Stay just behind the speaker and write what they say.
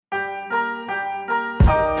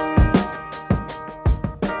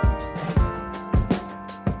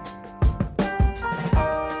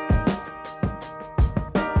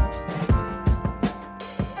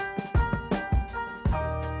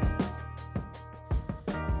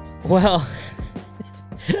Well,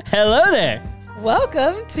 hello there.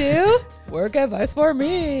 Welcome to Work Advice for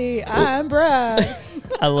Me. I'm Brad.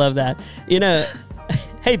 I love that. You know,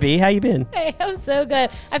 hey B, how you been? Hey, I'm so good.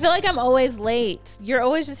 I feel like I'm always late. You're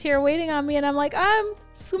always just here waiting on me, and I'm like, I'm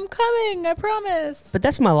coming, I promise. But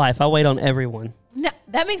that's my life. I wait on everyone. No,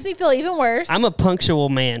 that makes me feel even worse. I'm a punctual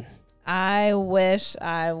man. I wish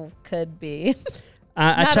I could be.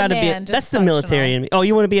 I try to be. That's the military in me. Oh,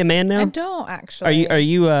 you want to be a man now? I don't actually. Are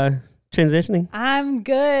you transitioning? I'm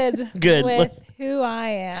good. Good with who I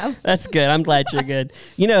am. That's good. I'm glad you're good.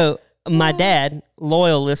 You know, my dad,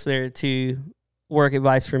 loyal listener to Work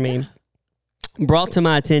Advice for Me, brought to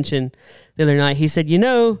my attention the other night. He said, "You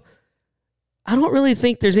know, I don't really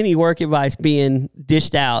think there's any work advice being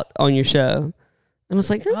dished out on your show." And I was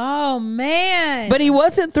like, "Oh man!" But he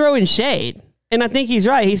wasn't throwing shade. And I think he's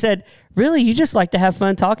right. He said, really, you just like to have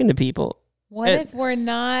fun talking to people. What if we're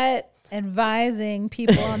not advising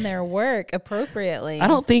people on their work appropriately? I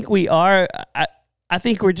don't think we are. I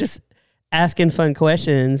think we're just asking fun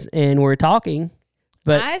questions and we're talking.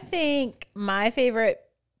 But I think my favorite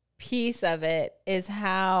piece of it is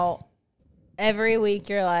how every week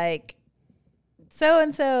you're like,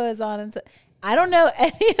 so-and-so is on and so. I don't know any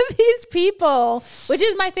of these people, which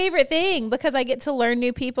is my favorite thing because I get to learn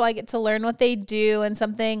new people. I get to learn what they do and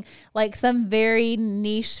something like some very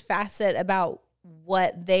niche facet about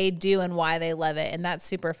what they do and why they love it. And that's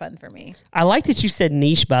super fun for me. I like that you said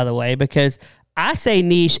niche, by the way, because I say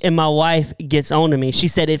niche and my wife gets on to me. She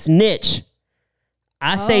said it's niche.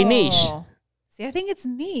 I say niche. See, I think it's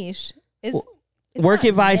niche. It's Work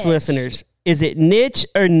Advice niche. Listeners, is it niche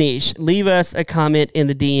or niche? Leave us a comment in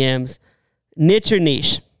the DMs. Niche or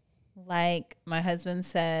niche? Like my husband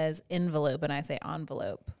says envelope and I say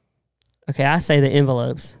envelope. Okay, I say the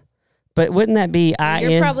envelopes. But wouldn't that be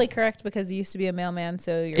I-N? You're probably correct because you used to be a mailman,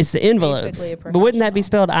 so you're it's the envelopes. Basically a but wouldn't that be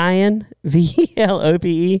spelled I-N-V-E-L-O-P-E?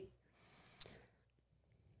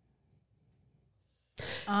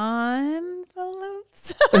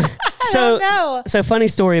 Envelopes? I don't know. So funny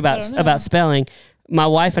story about spelling. My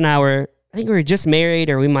wife and I think we were just married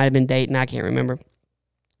or we might have been dating, I can't remember.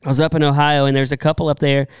 I was up in Ohio, and there's a couple up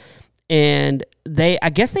there, and I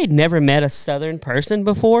guess they'd never met a Southern person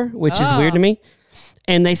before, which is weird to me.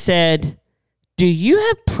 And they said, "Do you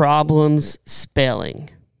have problems spelling?"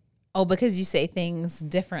 Oh, because you say things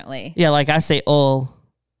differently. Yeah, like I say "ul,"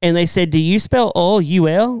 and they said, "Do you spell ul,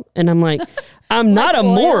 U-L?" And I'm like, "I'm not a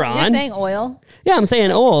oil. moron." You're saying oil? Yeah, I'm saying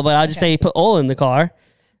ul, but I'll just say put ul in the car.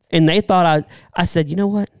 And they thought I said, "You know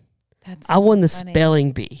what? I won the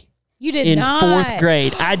spelling bee." You did in not. 4th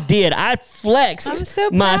grade. I did. I flexed I'm so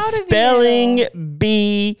my proud of spelling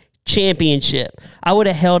bee championship. I would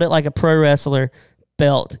have held it like a pro wrestler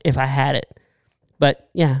belt if I had it. But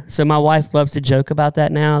yeah, so my wife loves to joke about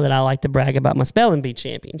that now that I like to brag about my spelling bee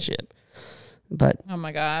championship. But oh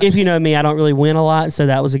my gosh. If you know me, I don't really win a lot, so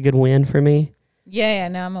that was a good win for me. Yeah,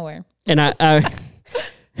 no, I'm aware. And I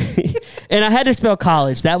and I had to spell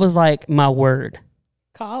college. That was like my word.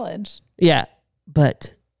 College. Yeah,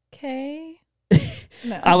 but okay.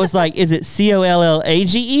 No. I was like, is it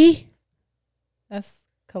C-O-L-L-A-G-E? That's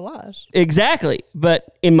collage. Exactly. But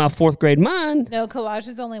in my 4th grade mind. No, collage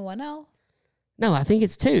is only one L. No, I think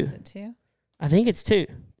it's 2. Is it 2? I think it's 2.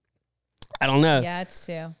 I don't know. Yeah, it's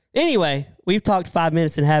 2. Anyway, we've talked 5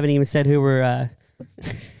 minutes and haven't even said who we're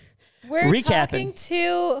recapping. Talking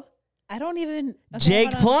to... I don't even... Okay,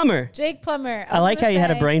 Jake Plummer. Jake Plummer. I like how you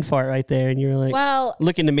had a brain fart right there and you were like,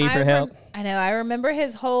 looking to me for help. I know. I remember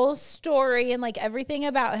his whole story and like everything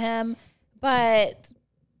about him. But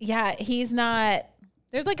yeah, he's not...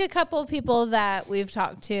 There's like a couple of people that we've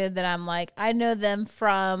talked to that I'm like, I know them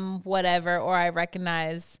from whatever, or I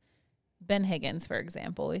recognize Ben Higgins, for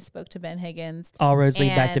example. We spoke to Ben Higgins. All roads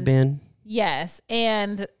lead back to Ben. Yes.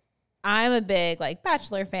 And I'm a big like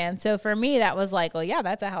Bachelor fan. So for me, that was like, well, yeah,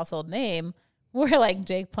 that's a household name. We're like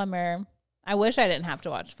Jake Plummer. I wish I didn't have to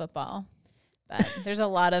watch football, but there's a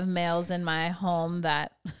lot of males in my home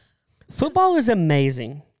that football is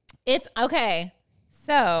amazing. It's okay.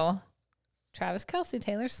 So Travis Kelce,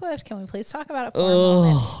 Taylor Swift, can we please talk about it for a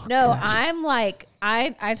moment? No, gosh. I'm like,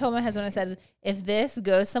 I told my husband, I said, if this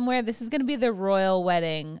goes somewhere, this is going to be the royal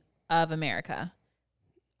wedding of America.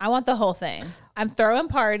 I want the whole thing. I'm throwing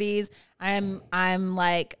parties. I'm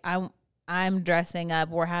dressing up.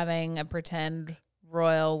 We're having a pretend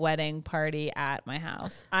royal wedding party at my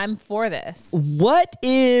house. I'm for this. What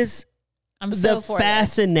is the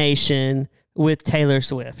fascination with Taylor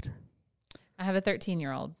Swift? I have a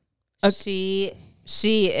 13-year-old. Okay.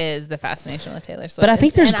 She is the fascination with Taylor Swift. But I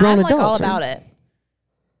think there's grown adults. I'm adults. All about it.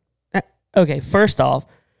 Okay, first off,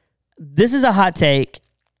 this is a hot take.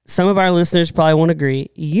 some of our listeners probably won't agree.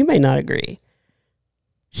 You may not agree.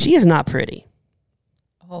 She is not pretty.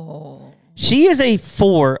 Oh. She is a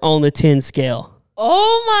 4 on the 10 scale.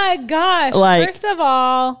 Oh my gosh. Like, first of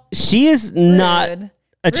all, she is not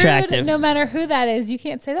attractive. Rude, no matter who that is. You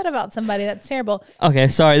can't say that about somebody. That's terrible. Okay,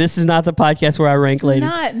 sorry. This is not the podcast where I rank ladies.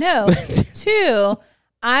 No. 2,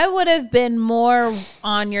 I would have been more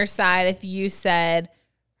on your side if you said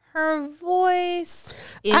her voice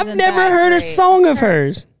isn't I've never that heard great. a song of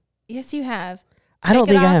hers. Yes, you have. I don't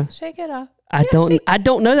think I have. Shake it off. I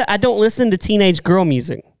don't know that. I don't listen to teenage girl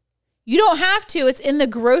music. You don't have to. It's in the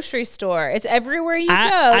grocery store. It's everywhere you go.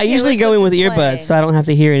 I usually go in with earbuds, so I don't have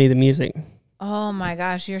to hear any of the music. Oh my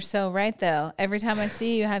gosh, you're so right though. Every time I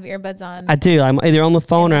see you, you have earbuds on. I do. I'm either on the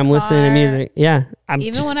phone or I'm listening to music. Yeah.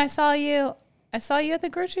 Even when I saw you at the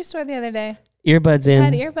grocery store the other day. Earbuds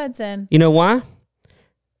in. You had earbuds in. You know why?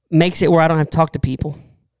 Makes it where I don't have to talk to people.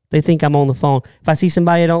 They think I'm on the phone. If I see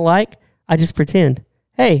somebody I don't like, I just pretend.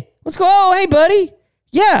 Hey, let's go. Oh, hey, buddy.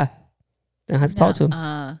 Yeah. I don't have to talk to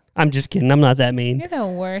them. I'm just kidding. I'm not that mean. You're the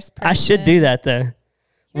worst person. I should do that, though.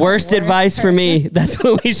 Worst advice for me. That's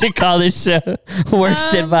what we should call this show.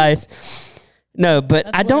 Worst advice. No,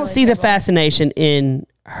 but I don't see the fascination in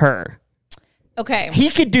her. Okay. He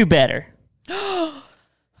could do better. Oh,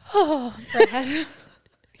 Brad.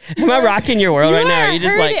 Am I rocking your world right now? Or are you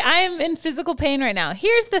just like... I am in physical pain right now.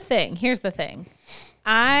 Here's the thing.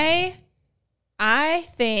 I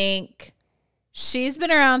think she's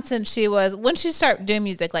been around since she was, when she started doing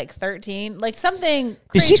music, like 13, like something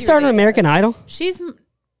Did she start on American Idol?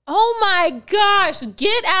 Oh my gosh,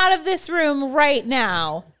 get out of this room right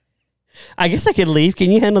now. I guess I could leave. Can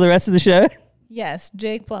you handle the rest of the show? Yes,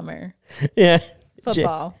 Jake Plummer. Yeah.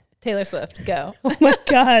 Football. Taylor Swift, go. Oh my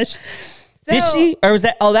gosh. Did she? Or was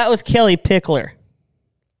that, that was Kelly Pickler.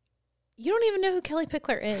 You don't even know who Kelly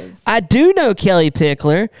Pickler is. I do know Kelly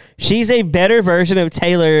Pickler. She's a better version of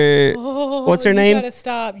Taylor. Oh, what's her name? You gotta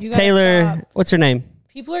stop. Taylor. What's her name?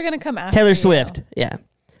 People are gonna come after Taylor you. Swift. Yeah.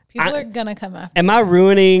 People are gonna come after. Am I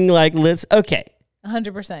ruining lists? Okay.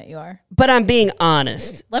 100% you are. But I'm being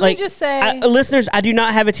honest. Let me just say, listeners, I do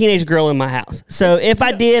not have a teenage girl in my house. So if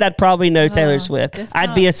I did, I'd probably know Taylor Swift.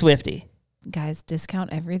 I'd be a Swiftie. Guys,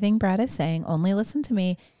 discount everything Brad is saying. Only listen to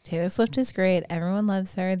me. Taylor Swift is great. Everyone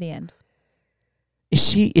loves her. The end. Is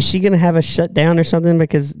she going to have a shutdown or something?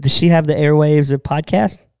 Because does she have the airwaves of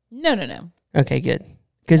podcast? No. Okay, good.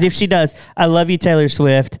 Because if she does, I love you, Taylor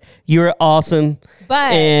Swift. You're awesome.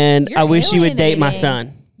 But and I wish you would date my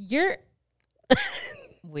son. You're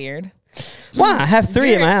weird. Why? I have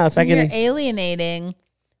 3 at my house. You're alienating.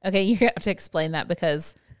 Okay, you're gonna have to explain that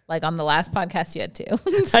because, like, on the last podcast you had 2.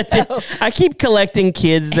 I keep collecting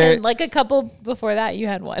kids. And like a couple before that, you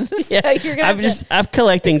had 1. So yeah, you're gonna I'm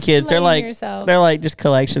collecting kids. They're like just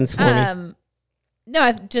collections for me.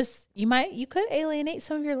 No, you could alienate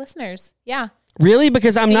some of your listeners. Yeah. Really?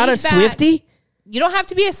 Because I'm not a Swiftie? You don't have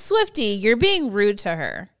to be a Swiftie. You're being rude to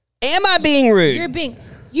her. Am I being rude?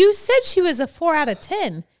 You said she was a 4 out of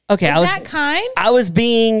 10. Okay, Is that kind? I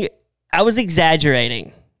was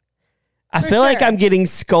exaggerating. I feel like I'm getting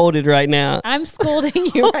scolded right now. I'm scolding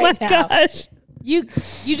you right now. Oh my gosh. You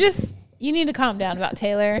need to calm down about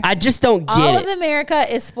Taylor. I just don't get it. All of America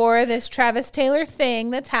is for this Travis Taylor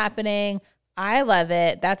thing that's happening. I love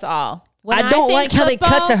it. That's all. I don't like how they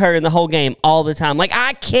cut to her in the whole game all the time. Like,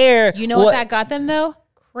 I care. You know what that got them, though?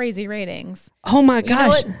 Crazy ratings. Oh, my gosh. You know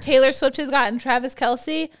what Taylor Swift has gotten? Travis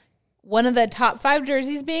Kelce, one of the top 5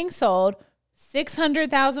 jerseys being sold,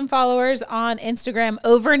 600,000 followers on Instagram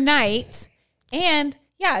overnight. And,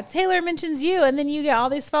 yeah, Taylor mentions you, and then you get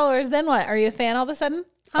all these followers. Then what? Are you a fan all of a sudden?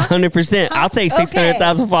 Huh? 100%. Huh? I'll take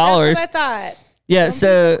 600,000 followers. That's what I thought. Yeah, Don't be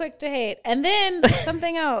so quick to hate. And then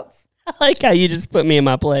something else. I like how you just put me in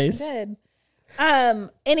my place. Good.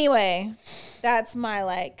 Anyway, that's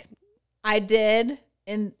my I did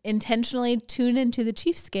intentionally tune into the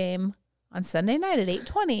Chiefs game on Sunday night at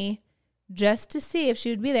 8:20 just to see if she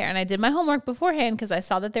would be there. And I did my homework beforehand because I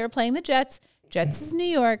saw that they were playing the Jets. Jets is New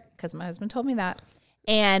York because my husband told me that.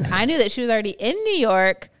 And I knew that she was already in New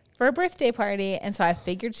York for a birthday party. And so I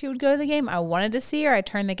figured she would go to the game. I wanted to see her. I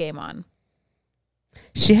turned the game on.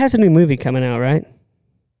 She has a new movie coming out, right?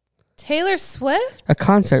 Taylor Swift? A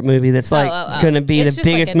concert movie that's going to be the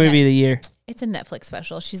biggest movie of the year. It's a Netflix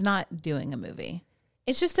special. She's not doing a movie.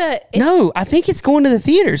 It's just no, I think it's going to the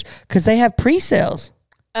theaters because they have pre-sales.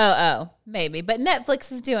 Oh, maybe. But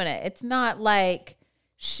Netflix is doing it. It's not like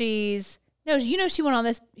she went on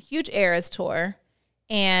this huge Eras tour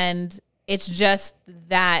and it's just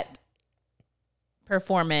that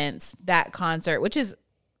performance, that concert, which is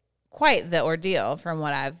quite the ordeal from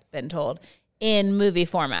what I've been told, in movie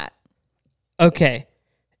format. Okay.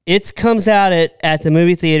 It comes out at the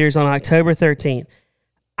movie theaters on October 13th.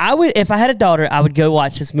 If I had a daughter, I would go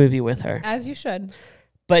watch this movie with her. As you should.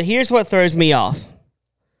 But here's what throws me off.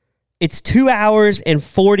 It's 2 hours and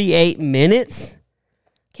 48 minutes.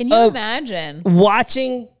 Can you imagine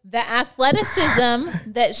watching the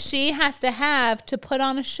athleticism that she has to have to put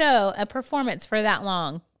on a performance for that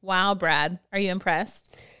long? Wow, Brad. Are you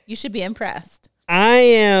impressed? You should be impressed. I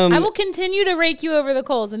am. I will continue to rake you over the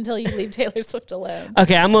coals until you leave Taylor Swift alone.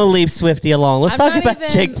 Okay, I'm going to leave Swifty alone. Let's talk about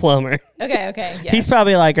Jake Plummer. Okay. Yes. He's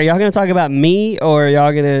probably like, are y'all going to talk about me or are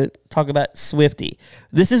y'all going to talk about Swifty?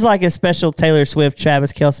 This is like a special Taylor Swift,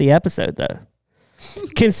 Travis Kelce episode, though.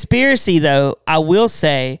 Conspiracy, though, I will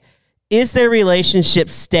say, is their relationship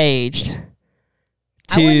staged?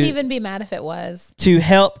 I wouldn't even be mad if it was. To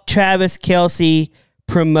help Travis Kelce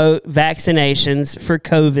promote vaccinations for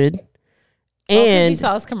COVID. And you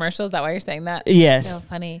saw his commercials. Is that why you're saying that? Yes. So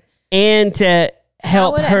funny. And to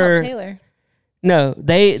help her. Help Taylor? No,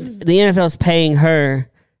 the NFL's paying her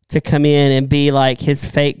to come in and be like his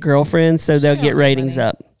fake girlfriend, so they'll get ratings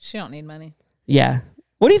up. She don't need money. Yeah.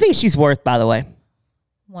 What do you think she's worth, by the way?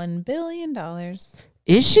 $1 billion.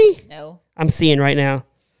 Is she? No. I'm seeing right now.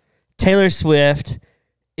 Taylor Swift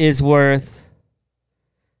is worth.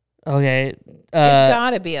 Okay. It's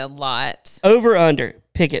got to be a lot. Over under.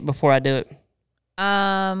 Pick it before I do it.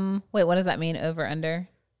 Wait, what does that mean? Over, under?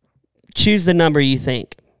 Choose the number you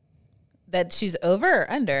think. That she's over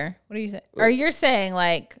or under? What do you say? Or you're saying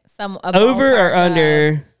like over or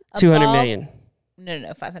under 200 million?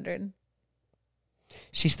 No, 500.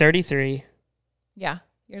 She's 33. Yeah,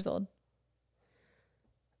 years old.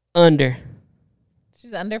 Under.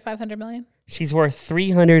 She's under 500 million? She's worth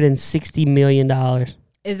 $360 million.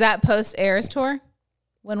 Is that post Eras tour?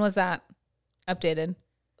 When was that updated?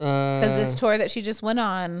 Because this tour that she just went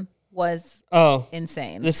on was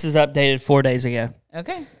insane. This is updated 4 days ago.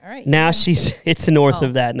 Okay, all right. Now it's north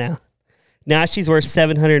of that now. Now she's worth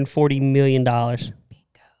 $740 million. Bingo.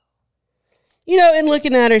 You know, and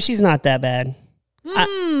looking at her, she's not that bad.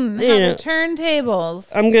 The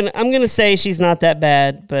turntables. I'm gonna say she's not that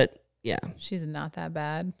bad, but yeah, she's not that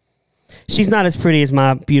bad. She's not as pretty as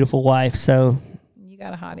my beautiful wife, so you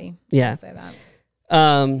got a hottie. Yeah, I'll say that.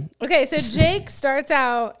 Okay, so Jake starts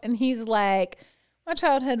out and he's like, my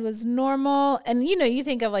childhood was normal. And, you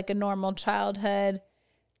think of like a normal childhood.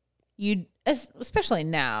 Especially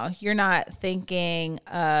now, you're not thinking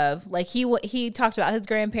of like he talked about his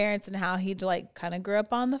grandparents and how he like kind of grew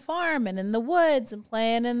up on the farm and in the woods and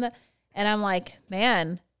playing and I'm like,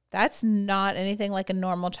 man, that's not anything like a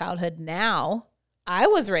normal childhood now. I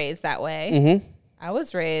was raised that way. Mm-hmm. I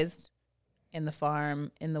was raised in the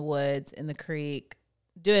farm, in the woods, in the creek,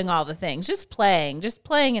 doing all the things, just playing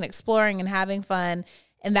and exploring and having fun.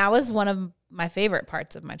 And that was one of my favorite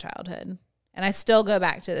parts of my childhood. And I still go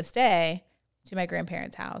back to this day to my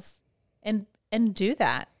grandparents' house and do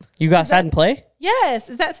that. You go outside and play? Yes.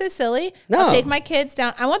 Is that so silly? No. I'll take my kids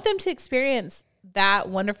down. I want them to experience that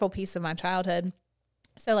wonderful piece of my childhood.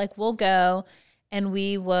 So like we'll go and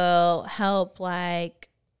we will help like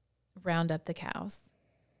round up the cows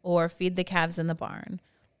or feed the calves in the barn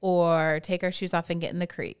or take our shoes off and get in the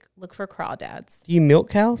creek, look for crawdads. Do you milk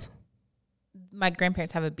cows? My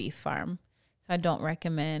grandparents have a beef farm, so I don't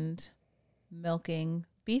recommend milking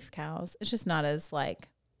beef cows. It's just not as like,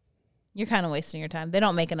 you're kind of wasting your time. They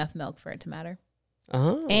don't make enough milk for it to matter.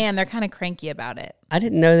 Oh. And they're kind of cranky about it. I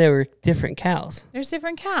didn't know there were different cows. There's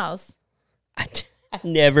different cows. I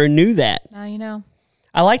never knew that. Now you know.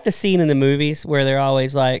 I like the scene in the movies where they're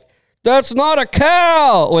always like, that's not a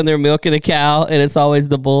cow, when they're milking a cow, and it's always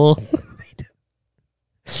the bull.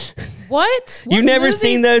 What? You've never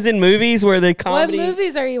seen those in movies where the comedy... What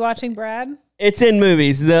movies are you watching, Brad? It's in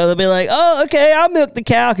movies. They'll be like, oh, okay, I'll milk the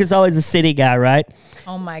cow, because it's always a city guy, right?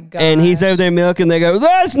 Oh, my God. And he's over there milking, they go,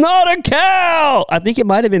 that's not a cow! I think it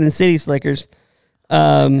might have been in City Slickers.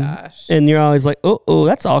 Oh, my gosh. And you're always like, oh,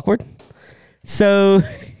 that's awkward. So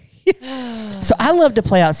I love to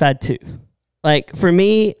play outside, too. Like, for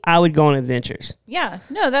me, I would go on adventures. Yeah.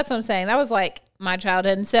 No, that's what I'm saying. That was, like, my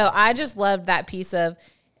childhood. And so I just loved that piece of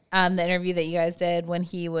the interview that you guys did when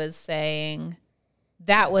he was saying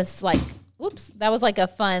that was, like, that was, like, a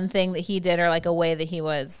fun thing that he did or, like, a way that he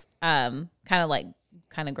was kind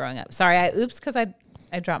of growing up. Sorry, because I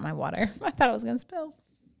dropped my water. I thought I was going to spill.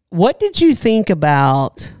 What did you think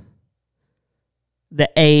about the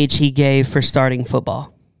age he gave for starting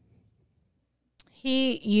football?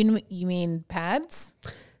 You mean pads?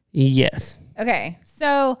 Yes. Okay,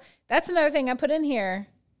 so that's another thing I put in here.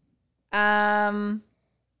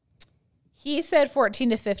 He said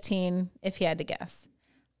 14 to 15 if he had to guess.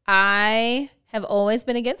 I have always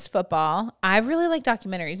been against football. I really like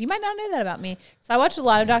documentaries. You might not know that about me. So I watch a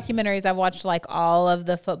lot of documentaries. I've watched like all of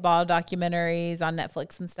the football documentaries on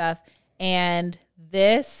Netflix and stuff. And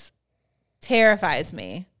this terrifies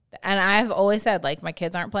me. And I've always said, like, my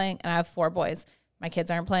kids aren't playing, and I have 4 boys. My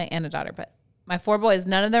kids aren't playing, and a daughter, but my 4 boys,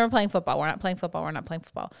 none of them are playing football. We're not playing football. We're not playing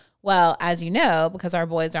football. Well, as you know, because our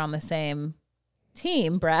boys are on the same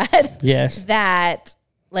team, Brad. Yes. That,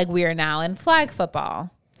 like, we are now in flag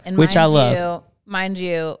football. And which I love. Mind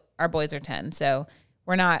you, our boys are 10, so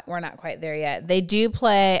we're not quite there yet. They do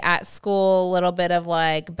play at school a little bit of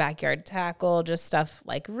like backyard tackle, just stuff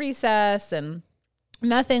like recess and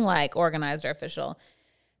nothing like organized or official.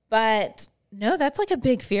 But no, that's like a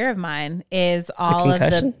big fear of mine is all of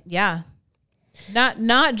the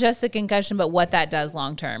not just the concussion, but what that does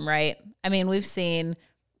long term, right? I mean, we've seen,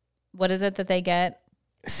 what is it that they get?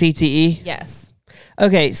 CTE? Yes.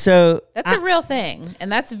 Okay, so that's a real thing,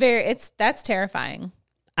 and that's terrifying.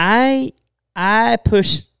 I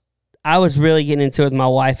was really getting into it with my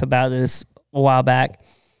wife about this a while back.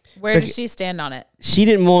 Where does she stand on it? She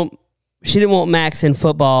didn't want Max in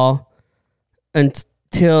football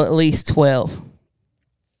until at least 12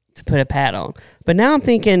 to put a pad on. But now I'm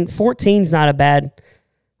thinking 14 is not a bad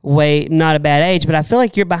age, but I feel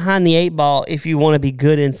like you're behind the 8 ball if you want to be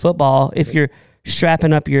good in football, if you're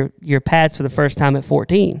strapping up your pads for the first time at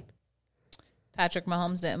 14. Patrick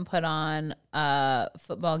Mahomes didn't put on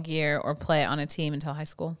football gear or play on a team until high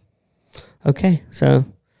school. Okay, so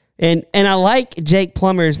and I like Jake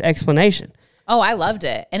Plummer's explanation. Oh, I loved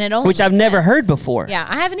it, and it only which I've never heard before. Yeah,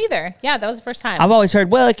 I haven't either. Yeah, that was the first time. I've always heard,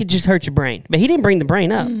 well, it could just hurt your brain, but he didn't bring the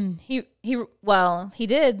brain up. He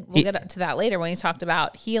did. We'll get to that later when he talked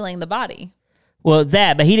about healing the body. Well,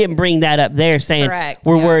 but he didn't bring that up there, saying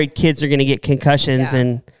we're worried kids are going to get concussions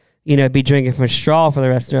and be drinking from a straw for the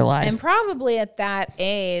rest of their life. And probably at that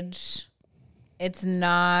age, it's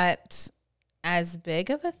not as big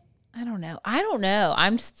of a. I don't know.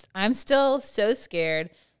 I'm still so scared,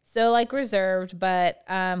 so like reserved. But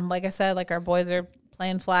like I said, like our boys are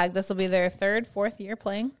playing flag. This will be their 3rd, 4th year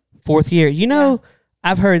playing. 4th year.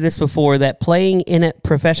 I've heard this before, that playing in a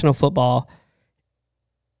professional football,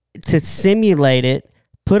 to simulate it,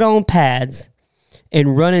 put on pads,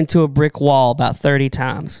 and run into a brick wall about 30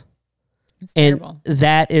 times. It's and terrible.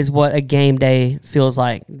 That is what a game day feels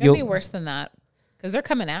like. It's going to be worse than that because they're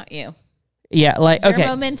coming at you. Yeah, like, Your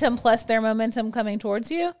momentum plus their momentum coming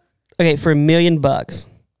towards you. Okay, for $1 million,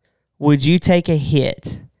 would you take a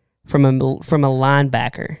hit from a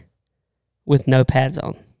linebacker with no pads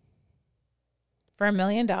on? For $1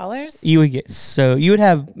 million? You would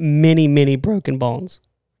have many, many broken bones.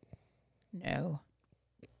 No.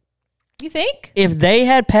 You think? If they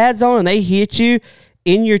had pads on and they hit you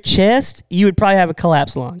in your chest, you would probably have a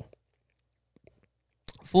collapsed lung.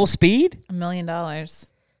 Full speed? $1 million.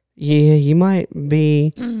 Yeah, you might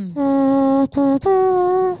be. What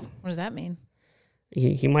does that mean?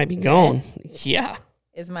 You might be gone. Yeah.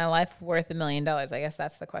 Is my life worth $1 million? I guess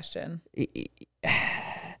that's the question.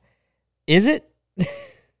 Is it?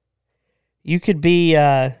 You could be.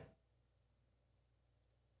 Okay,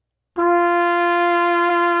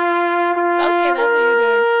 that's what you're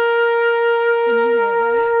doing. Can you hear it?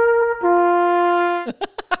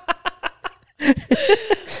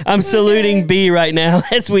 I'm saluting B right now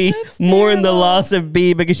as we mourn the loss of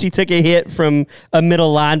B because she took a hit from a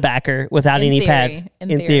middle linebacker without any pads.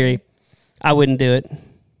 In theory, I wouldn't do it.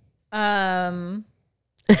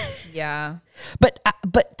 Yeah. But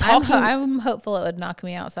talking, I'm hopeful it would knock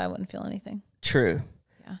me out so I wouldn't feel anything. True.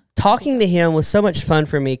 Yeah. Talking to him was so much fun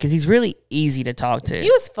for me because he's really easy to talk to. He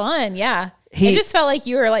was fun, yeah. It just felt like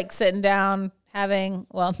you were like sitting down having,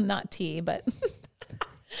 well, not tea, but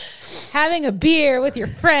having a beer with your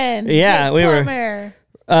friend. Yeah, Jake we Plummer.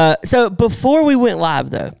 were. So before we went live,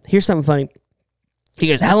 though, here's something funny. He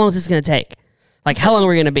goes, "How long is this going to take? Like, how long are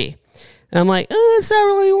we going to be?" And I'm like, "It's not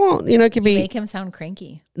really want. It could be." Make him sound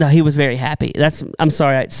cranky. No, he was very happy. I'm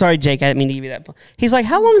sorry. Sorry, Jake. I didn't mean to give you that. He's like,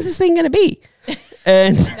 "How long is this thing going to be?"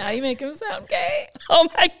 And now you make him sound gay. Oh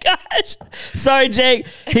my gosh. Sorry, Jake.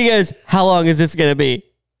 He goes, "How long is this going to be?"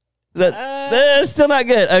 That's still not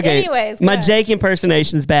good. Okay. Anyways, my Jake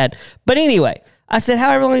impersonation is bad. But anyway, I said,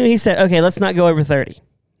 "However long?" He said, "Okay, let's not go over 30."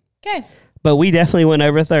 Okay. But we definitely went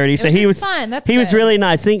over 30. So he was fun. That's he was really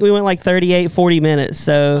nice. I think we went like 38, 40 minutes.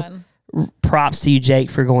 So props to you,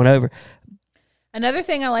 Jake, for going over. Another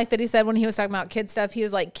thing I like that he said when he was talking about kid stuff, he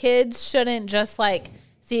was like, kids shouldn't just like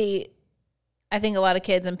see. I think a lot of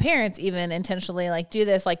kids and parents even intentionally like do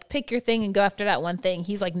this, like pick your thing and go after that one thing.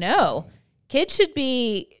 He's like, no, kids should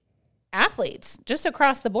be athletes just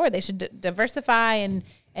across the board. They should diversify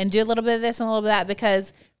and do a little bit of this and a little bit of that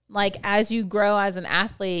because like as you grow as an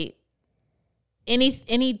athlete,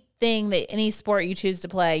 anything that any sport you choose to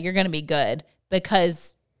play, you're going to be good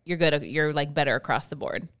because you're like better across the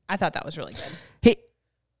board. I thought that was really good.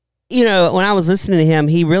 When I was listening to him,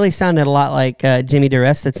 he really sounded a lot like Jimmy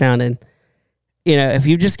DeResta sounded. If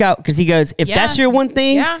you just got, because he goes, if that's your one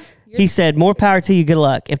thing, he said, more power to you, good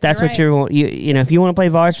luck. If that's what you want, if you want to play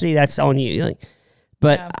varsity, that's on you.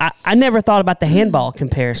 But I never thought about the handball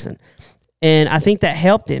comparison. And I think that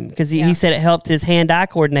helped him because he said it helped his hand-eye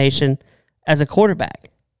coordination as a quarterback.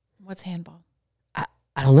 What's handball? I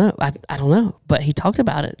don't know. I don't know. But he talked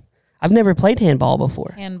about it. I've never played handball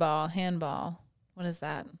before. Handball. What is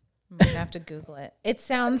that? I'm going to have to Google it. It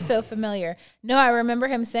sounds so familiar. No, I remember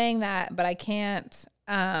him saying that, but I can't.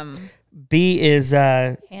 B is...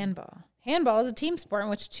 handball. Handball is a team sport in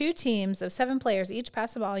which 2 teams of 7 players each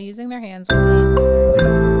pass the ball using their hands.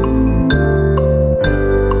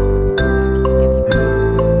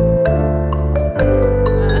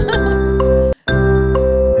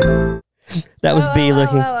 That was B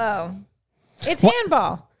looking. It's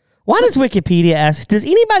handball. Why does Wikipedia ask? Does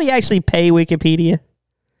anybody actually pay Wikipedia?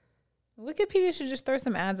 Wikipedia should just throw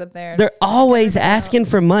some ads up there. They're always asking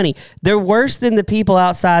for money. They're worse than the people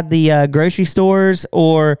outside the grocery stores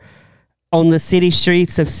or on the city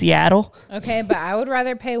streets of Seattle. Okay, but I would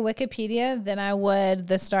rather pay Wikipedia than I would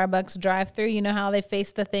the Starbucks drive-thru. You know how they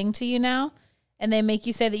face the thing to you now? And they make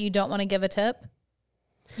you say that you don't want to give a tip?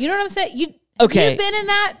 You know what I'm saying? Okay. You've been in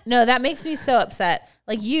that? No, that makes me so upset.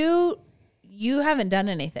 Like, you haven't done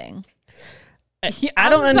anything. I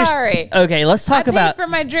don't understand. Sorry. Okay, let's talk about... I paid for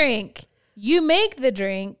my drink. You make the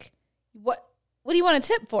drink. What do you want a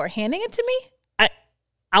tip for? Handing it to me?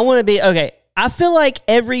 I want to be... Okay, I feel like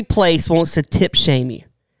every place wants to tip shame you.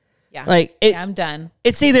 Yeah. I'm done.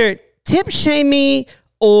 It's either tip shame me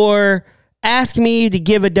or ask me to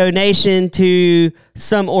give a donation to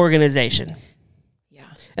some organization. Yeah.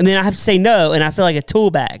 And then I have to say no, and I feel like a tool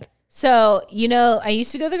bag. So, I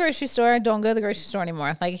used to go to the grocery store. I don't go to the grocery store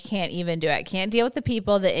anymore. Like, I can't even do it. I can't deal with the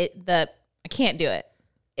people I can't do it.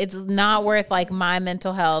 It's not worth like my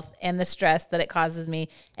mental health and the stress that it causes me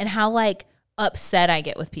and how like upset I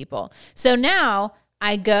get with people. So now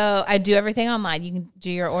I do everything online. You can do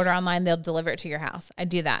your order online. They'll deliver it to your house. I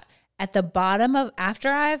do that. At the bottom of, after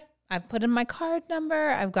I've put in my card number,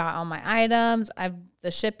 I've got all my items, the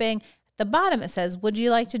shipping. At the bottom, it says, would you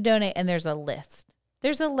like to donate? And there's a list.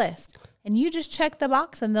 And you just check the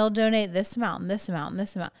box and they'll donate this amount and this amount and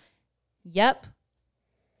this amount. Yep.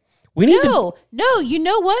 No, you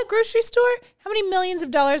know what, grocery store? How many millions of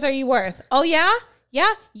dollars are you worth? Oh, yeah?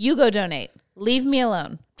 Yeah? You go donate. Leave me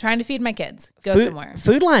alone. Trying to feed my kids. Go somewhere.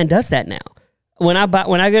 Food Line does that now. When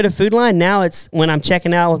I go to Food Line, now it's when I'm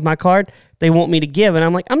checking out with my card, they want me to give. And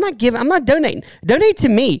I'm like, I'm not donating. Donate to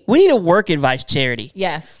me. We need a work advice charity.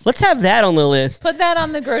 Yes. Let's have that on the list. Put that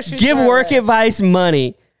on the grocery Give store work list. advice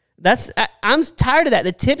money. I'm tired of that.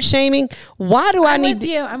 The tip shaming. Why do I'm with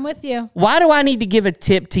you. Why do I need to give a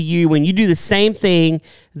tip to you when you do the same thing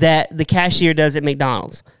that the cashier does at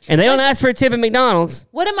McDonald's? And they don't ask for a tip at McDonald's.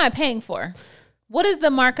 What am I paying for? What is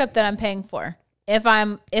the markup that I'm paying for? If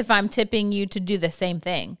I'm tipping you to do the same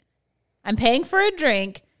thing. I'm paying for a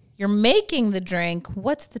drink. You're making the drink.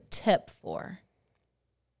 What's the tip for?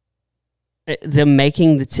 Them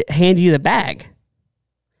making hand you the bag.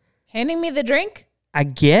 Handing me the drink? I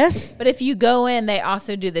guess. But if you go in, they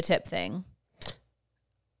also do the tip thing.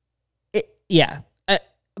 Yeah. But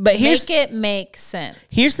make it make sense.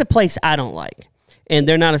 Here's the place I don't like. And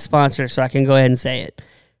they're not a sponsor, so I can go ahead and say it.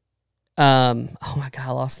 Oh my God,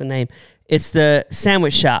 I lost the name. It's the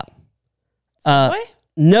sandwich shop. Subway?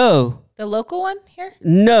 No. The local one here?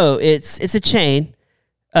 No, it's a chain.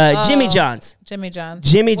 Jimmy John's. Jimmy John's.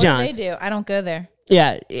 What do they do? I don't go there.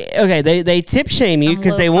 Yeah. Okay. They tip shame you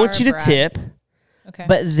because they want you to tip. Okay.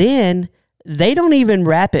 But then they don't even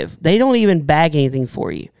wrap it. They don't even bag anything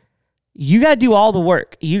for you. You got to do all the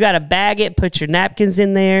work. You got to bag it, put your napkins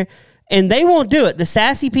in there, and they won't do it. The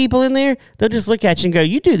sassy people in there, they'll just look at you and go,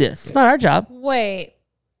 you do this. It's not our job. Wait,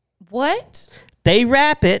 what? They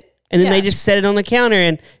wrap it, and then they just set it on the counter,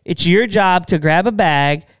 and it's your job to grab a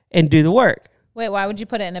bag and do the work. Wait, why would you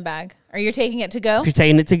put it in a bag? Are you taking it to go? If you're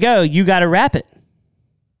taking it to go, you got to wrap it.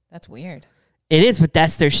 That's weird. It is, but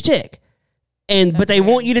that's their shtick. But they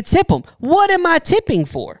want you to tip them. What am I tipping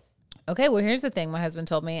for? Okay, well, here's the thing my husband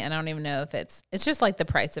told me, and I don't even know if it's just like the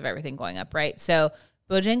price of everything going up, right? So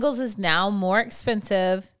Bojangles is now more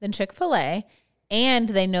expensive than Chick-fil-A, and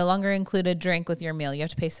they no longer include a drink with your meal. You have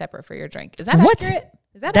to pay separate for your drink. Is that accurate?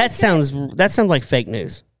 Is that accurate? That sounds like fake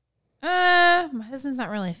news. My husband's not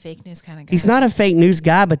really a fake news kind of guy. He's not a fake news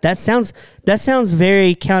guy, but that sounds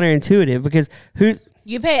very counterintuitive because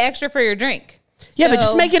You pay extra for your drink. Yeah, but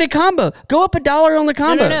just make it a combo. Go up $1 on the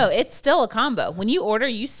combo. No. It's still a combo. When you order,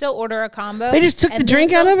 you still order a combo. They just took the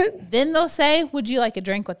drink out of it? Then they'll say, would you like a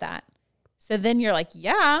drink with that? So then you're like,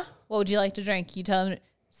 yeah. What would you like to drink? You tell them.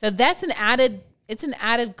 So that's an added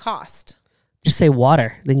cost. Just say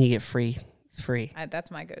water. Then you get free. It's free. That's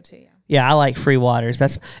my go-to, yeah. Yeah, I like free waters.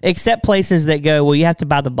 Except places that go, well, you have to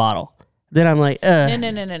buy the bottle. Then I'm like, No.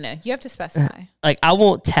 You have to specify. Like, I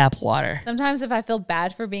want tap water. Sometimes if I feel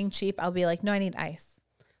bad for being cheap, I'll be like, no, I need ice.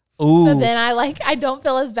 Ooh. So then I don't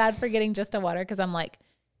feel as bad for getting just a water because I'm like,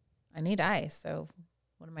 I need ice. So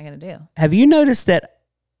what am I going to do? Have you noticed that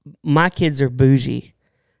my kids are bougie?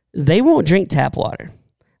 They won't drink tap water.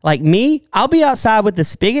 Like me, I'll be outside with the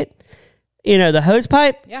spigot, the hose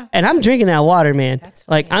pipe, and I'm drinking that water, man. That's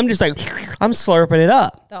like, I'm just like, I'm slurping it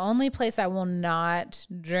up. The only place I will not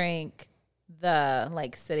drink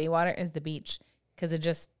the city water is the beach because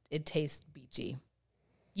it tastes beachy.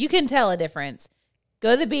 You can tell a difference.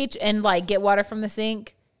 Go to the beach and get water from the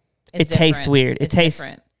sink. It tastes weird. It tastes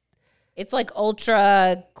different. It's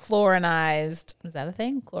ultra chlorinized. Is that a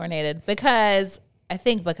thing? Chlorinated because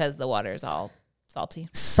the water is all salty.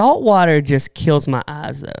 Salt water just kills my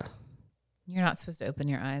eyes though. You're not supposed to open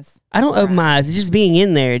your eyes. I don't open my eyes. It's just being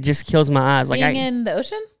in there. It just kills my eyes. Being in the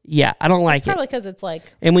ocean? Yeah, I don't like it. Probably because it's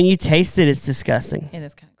And when you taste it, it's disgusting. It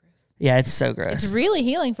is kind of gross. Yeah, it's so gross. It's really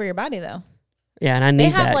healing for your body though. Yeah, and I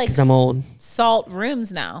need that because I'm old. Salt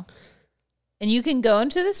rooms now. And you can go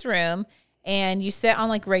into this room and you sit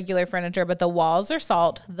on regular furniture, but the walls are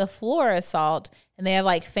salt, the floor is salt, and they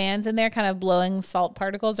have fans in there kind of blowing salt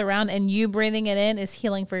particles around, and you breathing it in is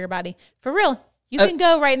healing for your body. For real. You can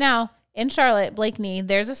go right now in Charlotte, Blakeney,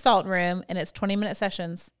 there's a salt room, and it's 20-minute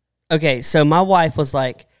sessions. Okay, so my wife was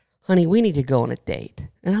like, honey, we need to go on a date.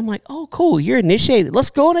 And I'm like, oh, cool, you're initiated. Let's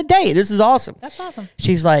go on a date. This is awesome. That's awesome.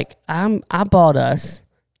 She's like, I bought us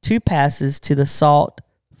 2 passes to the salt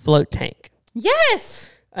float tank. Yes.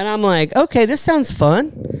 And I'm like, okay, this sounds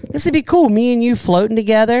fun. This would be cool. Me and you floating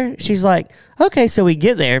together. She's like, okay, so we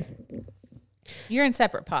get there. You're in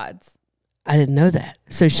separate pods. I didn't know that.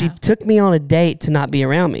 So she took me on a date to not be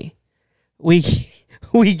around me. We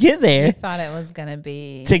get there. You thought it was going to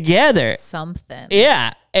be together. Something.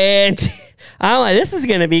 Yeah. And I'm like, this is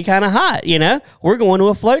going to be kind of hot, We're going to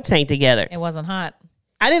a float tank together. It wasn't hot.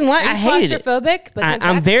 I didn't like it. I hated it. Claustrophobic?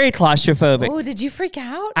 I'm very claustrophobic. Oh, did you freak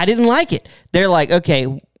out? I didn't like it. They're like,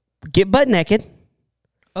 okay, get butt naked.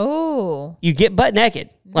 Oh. You get butt naked.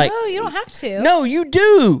 No, you don't have to. No, you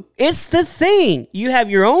do. It's the thing. You have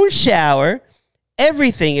your own shower.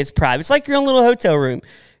 Everything is private. It's like your own little hotel room.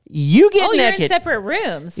 You get naked. You're in separate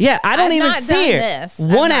rooms. Yeah, I don't even see her.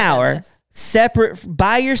 1 hour separate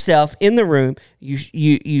by yourself in the room.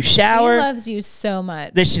 You shower. She loves you so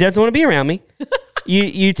much that she doesn't want to be around me.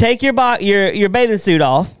 you take your bathing suit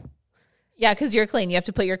off. Yeah, because you're clean. You have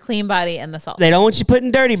to put your clean body in the salt. They don't want you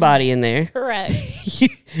putting dirty body in there. Correct.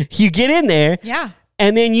 you get in there. Yeah.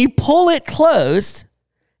 And then you pull it closed.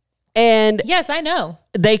 And yes, I know.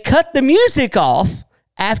 They cut the music off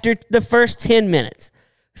after the first 10 minutes.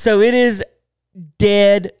 So it is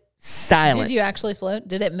dead silent. Did you actually float?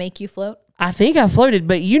 Did it make you float? I think I floated,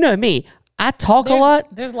 but you know me. I talk a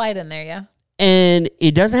lot. There's light in there, yeah. And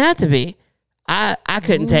it doesn't have to be. I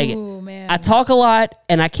couldn't take it. Man. I talk a lot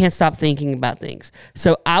and I can't stop thinking about things.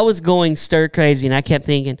 So I was going stir crazy and I kept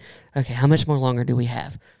thinking, okay, how much more longer do we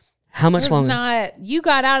have? How much longer? You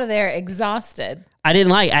got out of there exhausted. I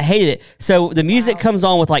didn't like it. I hated it. So the music comes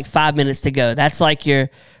on with 5 minutes to go. That's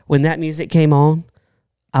when that music came on,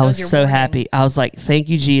 I was so happy. I was like, thank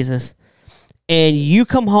you, Jesus. And you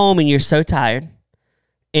come home and you're so tired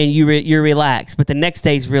and you're relaxed, but the next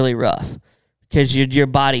day's really rough because your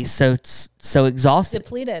body's so exhausted.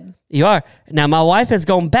 Depleted. You are. Now, my wife has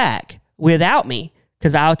gone back without me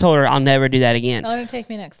because I told her I'll never do that again. Tell her to take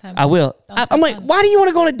me next time. I will. I'm like, why do you want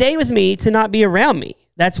to go on a date with me to not be around me?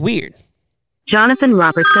 That's weird. Jonathan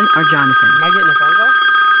Robertson or Jonathan? Am I getting a phone call?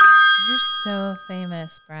 You're so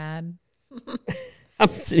famous, Brad.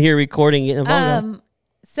 I'm sitting here recording it.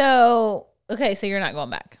 So you're not going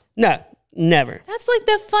back? No, never. That's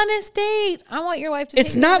the funnest date. I want your wife to.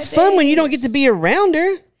 It's not fun when you don't get to be around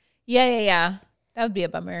her. Yeah. That would be a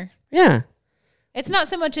bummer. Yeah. It's not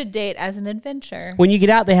so much a date as an adventure. When you get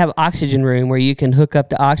out, they have oxygen room where you can hook up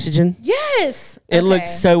to oxygen. Yes. It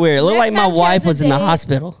looks so weird. It looked like my wife was in the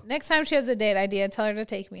hospital. Next time she has a date idea, tell her to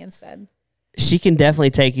take me instead. She can definitely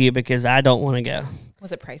take you because I don't want to go.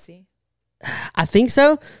 Was it pricey? I think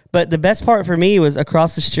so. But the best part for me was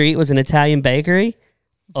across the street was an Italian bakery.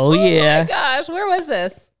 Oh yeah. Oh my gosh. Where was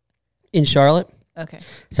this? In Charlotte. Okay.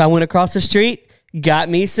 So I went across the street, got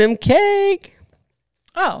me some cake.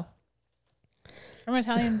 Oh. From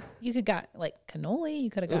Italian, you could got like cannoli. You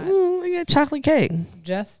could have got I got chocolate cake.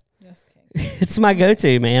 just cake. It's my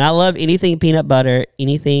go-to, man. I love anything peanut butter,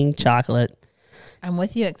 anything chocolate. I'm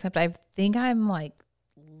with you, except I think I'm like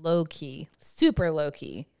low key, super low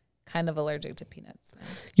key, kind of allergic to peanuts.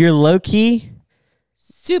 You're low-key?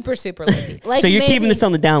 Super low key. Like so you're keeping this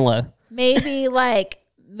on the down low? Maybe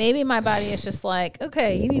my body is just like,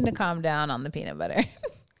 okay, you need to calm down on the peanut butter.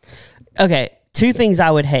 Okay, 2 things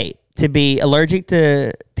I would hate: to be allergic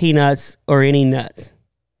to peanuts or any nuts.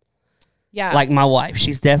 Yeah. Like my wife.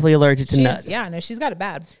 She's definitely allergic to nuts. Yeah, no, she's got it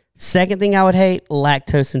bad. Second thing I would hate,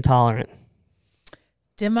 lactose intolerant.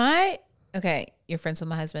 Okay, you're friends with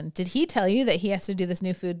my husband. Did he tell you that he has to do this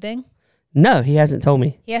new food thing? No, he hasn't told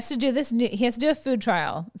me. He has to do a food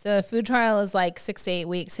trial. So a food trial is like 6 to 8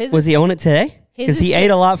 weeks. Was he on it today? Because he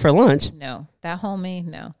ate a lot for lunch. No, that homie,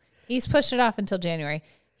 no. He's pushed it off until January.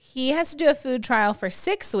 He has to do a food trial for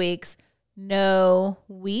 6 weeks. No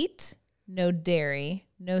wheat, no dairy,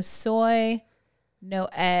 no soy, no,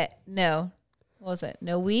 what was it?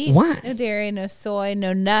 No wheat, Why? no dairy, no soy,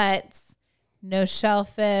 no nuts, no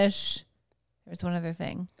shellfish. There's one other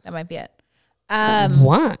thing. That might be it.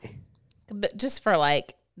 Why? But just for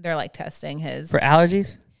they're like testing his. For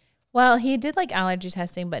allergies? Well, he did like allergy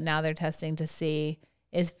testing, but now they're testing to see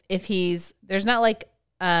if there's not like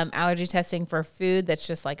allergy testing for food that's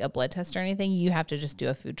just like a blood test or anything. You have to just do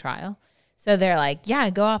a food trial. So they're like, yeah,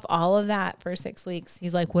 go off all of that for 6 weeks.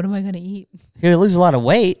 He's like, what am I going to eat? He'll lose a lot of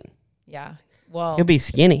weight. Yeah. Well, He'll be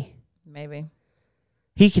skinny. maybe.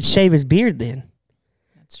 He could shave his beard then.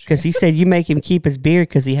 That's true. Because he said you make him keep his beard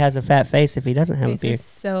because he has a fat face if he doesn't have a Face beard. is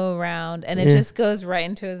so round, and it just goes right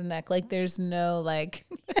into his neck. Like there's no like.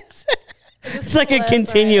 It's like a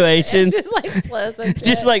continuation. It just like flows.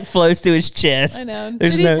 Just like flows to his chest. I know.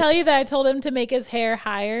 There's Did he tell you that I told him to make his hair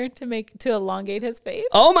higher to elongate his face?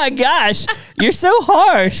 Oh my gosh, you're so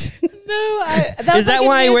harsh. No, Is that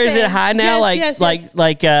why he wears it high now, Yes.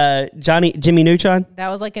 like Jimmy Neutron? That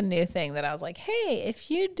was like a new thing that I was like, hey, if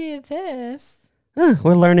you do this.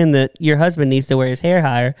 We're learning that your husband needs to wear his hair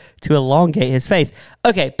higher to elongate his face.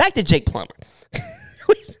 Okay, back to Jake Plummer.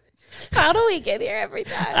 How do we get here every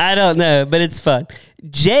time? I don't know, but it's fun.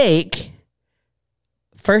 Jake,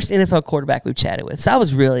 first NFL quarterback we've chatted with. So I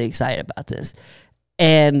was really excited about this.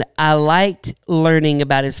 And I liked learning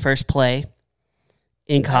about his first play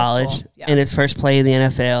in college cool. Yeah. and his first play in the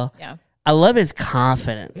NFL. Yeah. I love his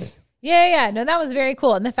confidence. Yeah. No, that was very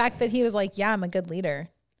cool. And the fact that he was like, yeah, I'm a good leader.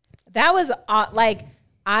 That was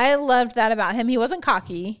I loved that about him. He wasn't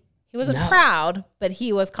cocky. He wasn't proud, but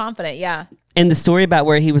he was confident. Yeah. And the story about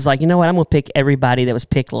where he was like, you know what, I'm going to pick everybody that was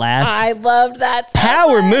picked last. I loved that.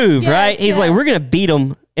 Power move, right? He's like, we're going to beat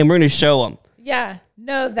them and we're going to show them. Yeah.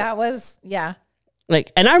 No, that was, yeah.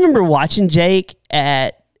 And I remember watching Jake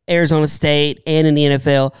at Arizona State and in the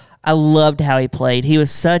NFL. I loved how he played.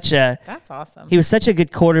 That's awesome. He was such a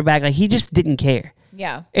good quarterback. Like, he just didn't care.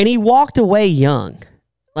 Yeah. And he walked away young.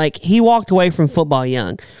 Like, he walked away from football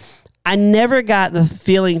young. I never got the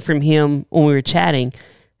feeling from him when we were chatting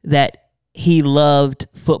that he loved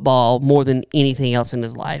football more than anything else in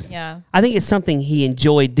his life. Yeah. I think it's something he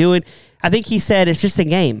enjoyed doing. I think he said it's just a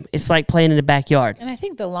game. It's like playing in the backyard. And I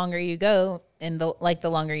think the longer you go and the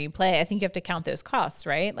longer you play, I think you have to count those costs,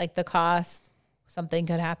 right? Like the cost, something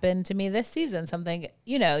could happen to me this season, something,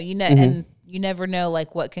 and you never know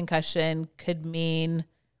like what concussion could mean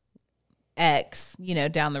X,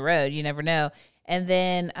 down the road. You never know. And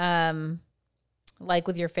then, like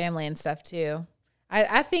with your family and stuff too.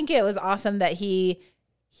 I think it was awesome that he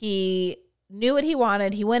knew what he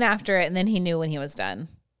wanted. He went after it, and then he knew when he was done.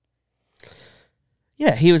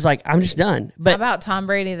 Yeah, he was like, I'm just done. But how about Tom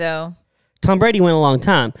Brady, though? Tom Brady went a long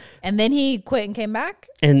time. And then he quit and came back?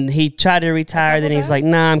 And he tried to retire. Then he's like,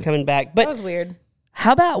 nah, I'm coming back. But that was weird.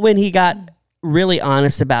 How about when he got really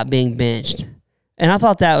honest about being benched? And I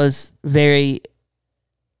thought that was a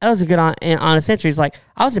good honest answer. He's like,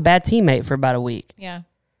 I was a bad teammate for about a week. Yeah.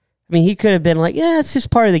 I mean, he could have been like, yeah, it's just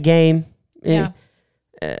part of the game. Yeah.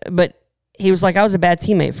 But he was like, I was a bad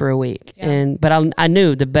teammate for a week. Yeah. But I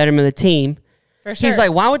knew the betterment of the team. For sure. He's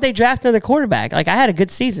like, why would they draft another quarterback? Like, I had a good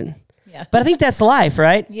season. Yeah. But I think that's life,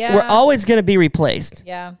 right? Yeah. We're always going to be replaced.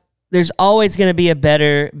 Yeah. There's always going to be a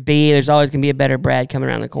better B. There's always going to be a better Brad coming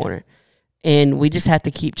around the corner. And we just have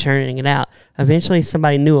to keep churning it out. Eventually,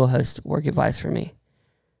 somebody new will host Work Advice for me.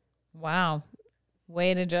 Wow.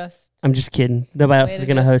 Way to just... I'm just kidding. Nobody else is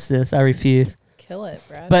going to host this. I refuse. Kill it,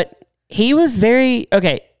 Brad. But he was very...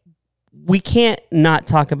 Okay, we can't not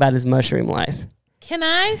talk about his mushroom life. Can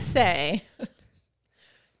I say...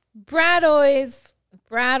 Brad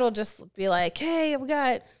will just be like, hey, we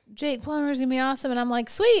got Jake Plummer's going to be awesome. And I'm like,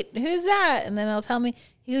 sweet, who's that? And then he'll tell me,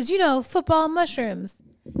 he goes, football and mushrooms.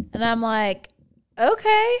 And I'm like,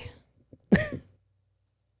 okay.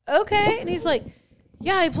 Okay. And he's like,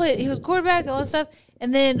 yeah, he was quarterback, all that stuff.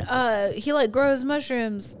 And then he like grows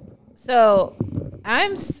mushrooms. So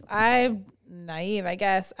I'm naive, I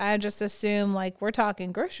guess. I just assume like we're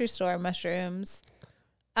talking grocery store mushrooms.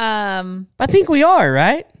 I think we are,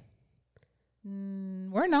 right?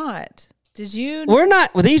 We're not. Did you? We're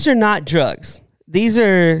not. Well, these are not drugs. These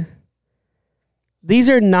are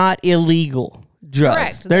not illegal drugs.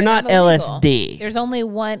 Correct. They're not LSD. There's only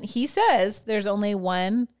one. He says there's only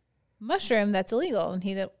one mushroom that's illegal,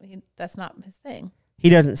 and that's not his thing. He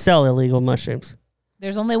doesn't sell illegal mushrooms.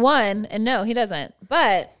 There's only one, and no, he doesn't.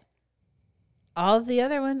 But all of the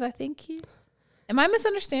other ones, I think he's... Am I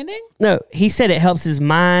misunderstanding? No, he said it helps his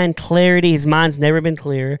mind, clarity. His mind's never been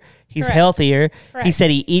clearer. He's Correct. healthier. Correct. He said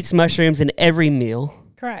he eats mushrooms in every meal.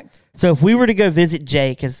 Correct. So if we were to go visit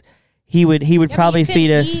Jay, because he would probably feed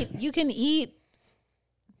us... You can eat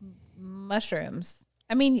mushrooms.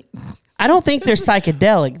 I mean... I don't think they're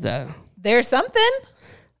psychedelic, though. There's something.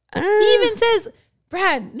 He even says...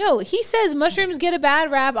 Brad, no, he says mushrooms get a bad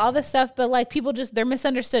rap, all this stuff, but like people they're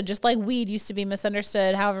misunderstood, just like weed used to be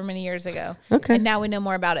misunderstood however many years ago. Okay. And now we know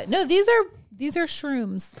more about it. No, these are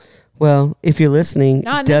shrooms. Well, if you're listening,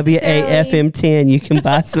 Not necessarily. WAFM10, you can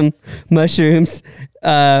buy some mushrooms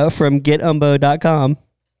from getumbo.com.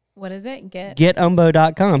 What is it?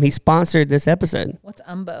 Getumbo.com. He sponsored this episode. What's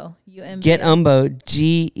umbo? UMBO. Getumbo.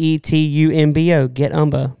 GETUMBO.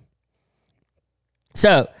 Getumbo.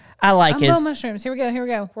 So... I like umbo his mushrooms. Here we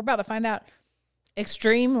go. We're about to find out.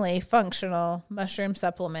 Extremely functional mushroom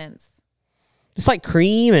supplements. It's like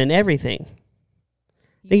cream and everything.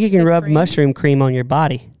 I think you can rub mushroom cream on your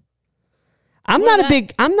body. I'm not a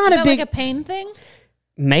big like a pain thing?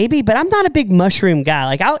 Maybe, but I'm not a big mushroom guy.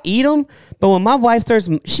 Like I'll eat them, but when my wife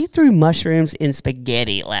she threw mushrooms in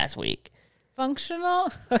spaghetti last week.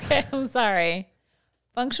 Functional? Okay, I'm sorry.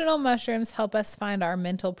 Functional mushrooms help us find our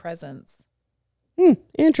mental presence.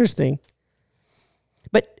 Interesting.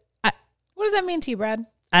 But what does that mean to you, Brad?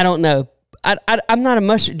 I don't know. I'm not a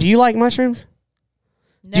mushroom. Do you like mushrooms?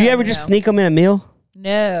 No, do you ever just sneak them in a meal?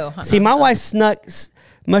 No. See, my wife snuck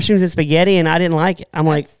mushrooms in spaghetti, and I didn't like it. I'm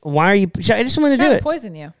like, why are you? I just wanted to do it.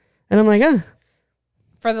 Poison you. And I'm like,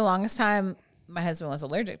 For the longest time, my husband was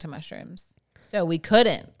allergic to mushrooms, so we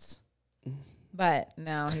couldn't. But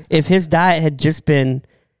now he's. If his diet had just been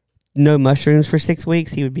no mushrooms for 6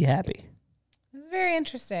 weeks, he would be happy. Very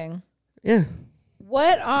interesting. Yeah.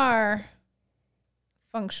 What are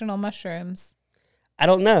functional mushrooms? I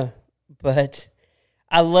don't know, but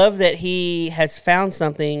I love that he has found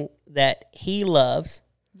something that he loves.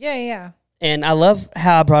 Yeah. And I love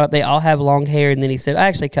how I brought up they all have long hair, and then he said, I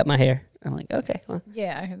actually cut my hair. I'm like, okay. Well,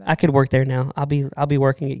 yeah, I heard that. I could work there now. I'll be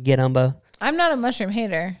working at Getumbo. I'm not a mushroom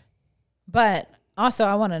hater, but also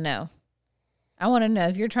I want to know.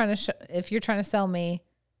 If you're trying to sell me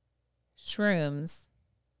shrooms.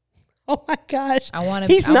 Oh my gosh.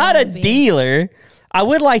 He's not a dealer. I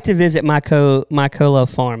would like to visit my Colo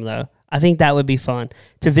farm though. I think that would be fun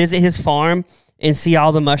to visit his farm and see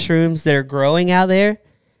all the mushrooms that are growing out there.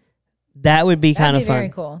 That would be kind of fun. Very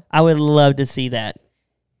cool. I would love to see that.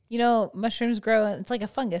 Mushrooms grow. It's like a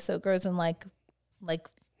fungus, so it grows in like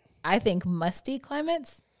I think musty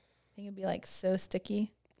climates. I think it'd be like so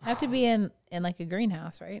sticky. Have to be in like a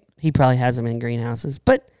greenhouse, right? He probably has them in greenhouses,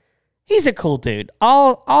 but he's a cool dude.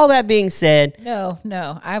 All that being said. No.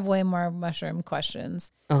 I have way more mushroom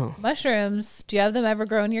questions. Oh. Mushrooms, do you have them ever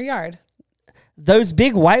grow in your yard? Those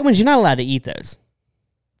big white ones, you're not allowed to eat those.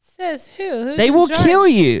 Says who? They will kill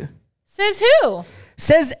you. Says who?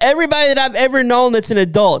 Says everybody that I've ever known that's an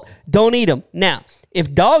adult. Don't eat them. Now,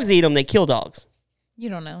 if dogs eat them, they kill dogs. You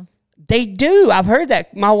don't know. They do. I've heard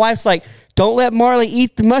that. My wife's like, don't let Marley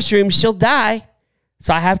eat the mushrooms. She'll die.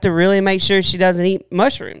 So I have to really make sure she doesn't eat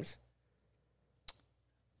mushrooms.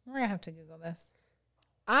 We're going to have to Google this.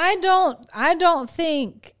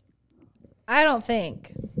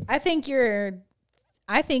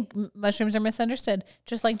 I think mushrooms are misunderstood,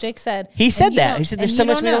 just like Jake said. He said that. He said there's so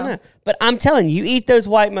much we don't know. But I'm telling you, eat those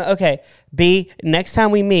white okay, B, next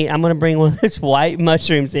time we meet, I'm going to bring one of those white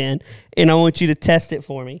mushrooms in, and I want you to test it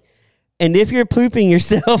for me. And if you're pooping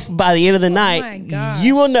yourself by the end of the night,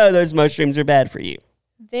 you will know those mushrooms are bad for you.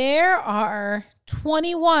 There are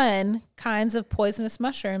 21 kinds of poisonous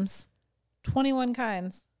mushrooms. 21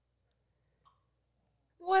 kinds.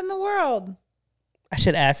 What in the world? I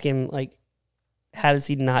should ask him, like, how does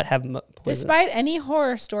he not have poison? Despite any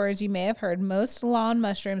horror stories you may have heard, most lawn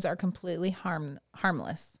mushrooms are completely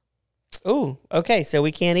harmless. Ooh, okay, so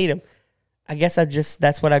we can't eat them. I guess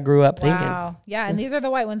that's what I grew up thinking. Wow. Yeah, and these are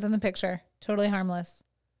the white ones in the picture. Totally harmless.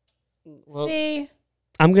 Well, See?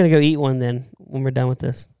 I'm going to go eat one then when we're done with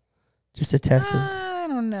this. Just to test it. I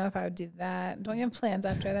don't know if I would do that. Don't you have plans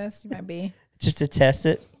after this? You might be. Just to test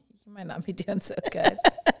it. You might not be doing so good.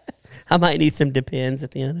 I might need some Depends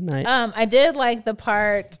at the end of the night. I did like the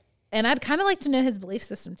part, and I'd kind of like to know his belief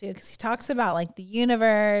system too, because he talks about like the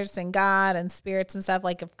universe and God and spirits and stuff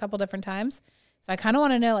like a couple different times. So I kind of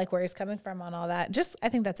want to know like where he's coming from on all that. I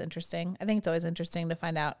think that's interesting. I think it's always interesting to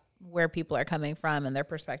find out where people are coming from and their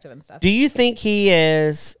perspective and stuff. Do you think he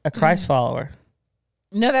is a Christ follower?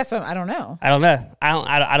 No, that's what I don't know. I don't know.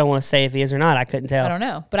 I don't want to say if he is or not. I couldn't tell. I don't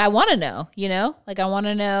know, but I want to know. Like I want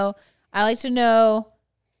to know. I like to know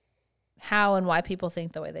how and why people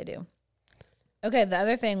think the way they do. Okay, the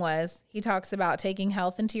other thing was he talks about taking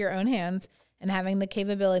health into your own hands and having the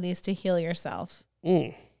capabilities to heal yourself.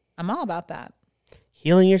 I'm all about that.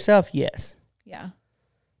 Healing yourself, yes. Yeah.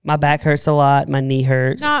 My back hurts a lot. My knee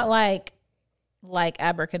hurts. Not like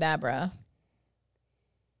abracadabra.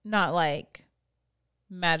 Not like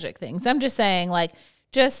magic things. I'm just saying like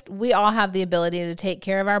we all have the ability to take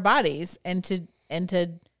care of our bodies and to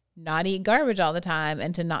not eat garbage all the time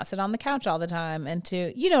and to not sit on the couch all the time and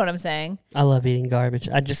to, you know what I'm saying? I love eating garbage.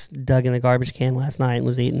 I just dug in the garbage can last night and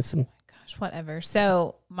was eating some. Gosh, whatever.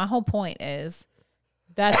 So my whole point is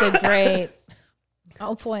that's a great, my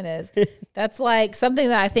whole point is that's like something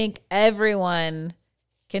that I think everyone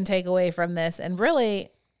can take away from this. And really,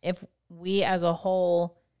 if we as a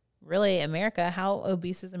whole, really America, how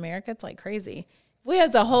obese is America? It's like crazy. If we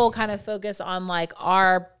as a whole kind of focus on like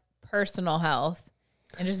our personal health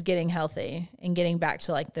and just getting healthy and getting back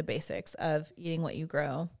to like the basics of eating what you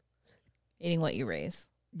grow, eating what you raise.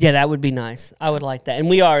 Yeah, that would be nice. I would like that. And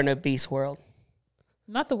we are an obese world.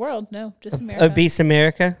 Not the world, no, just America. Obese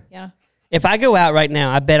America? Yeah. If I go out right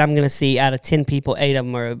now, I bet I'm going to see out of 10 people, 8 of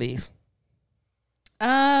them are obese.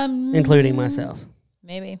 Including myself.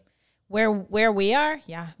 Maybe. Where we are?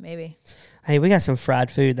 Yeah, maybe. Hey, we got some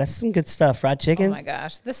fried food. That's some good stuff. Fried chicken. Oh my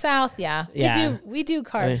gosh. The South, yeah. We do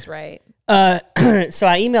carbs right. So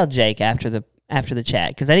I emailed Jake after the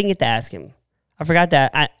chat because I didn't get to ask him. I forgot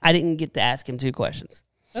that I didn't get to ask him 2 questions.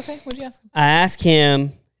 Okay, what'd you ask him? I asked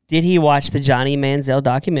him, did he watch the Johnny Manziel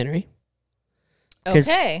documentary?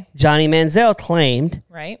 Okay. Johnny Manziel claimed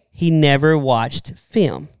right. he never watched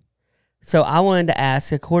film. So I wanted to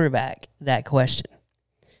ask a quarterback that question.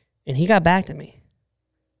 And he got back to me.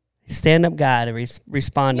 Stand-up guy to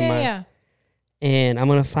respond to my... Yeah. And I'm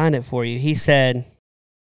going to find it for you. He said,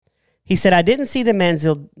 I didn't see the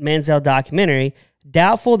Manziel documentary.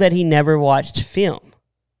 Doubtful that he never watched film.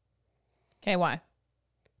 Okay, why?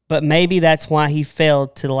 But maybe that's why he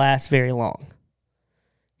failed to last very long.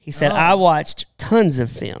 He said, I watched tons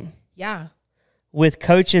of film. Yeah. With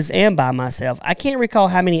coaches and by myself. I can't recall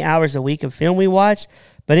how many hours a week of film we watched,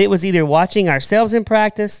 but it was either watching ourselves in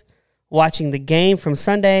practice, watching the game from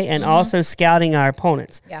Sunday, and also scouting our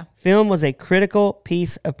opponents. Yeah. Film was a critical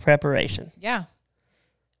piece of preparation. Yeah.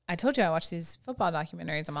 I told you I watch these football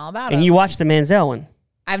documentaries. I'm all about it. And you watched the Manziel one.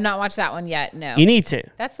 I've not watched that one yet, no. You need to.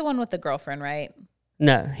 That's the one with the girlfriend, right?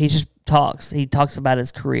 No, he just talks. He talks about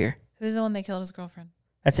his career. Who's the one that killed his girlfriend?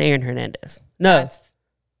 That's Aaron Hernandez. No,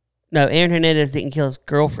 Aaron Hernandez didn't kill his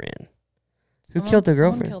girlfriend. Who killed the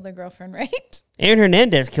girlfriend? Someone killed their girlfriend, right? Aaron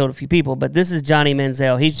Hernandez killed a few people, but this is Johnny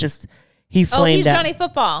Manziel. He flamed out. Johnny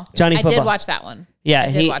Football. Johnny Football. I did watch that one. Yeah,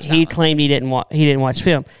 he claimed he didn't watch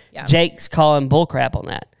film. Yeah. Jake's calling bullcrap on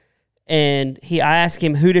that. And I asked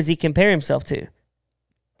him, who does he compare himself to?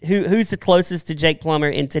 Who's the closest to Jake Plummer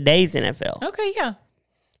in today's NFL? Okay, yeah.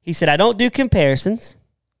 He said, I don't do comparisons.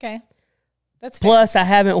 Okay. That's fair. Plus, I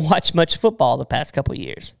haven't watched much football the past couple of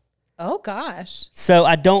years. Oh, gosh. So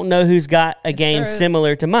I don't know who's got a game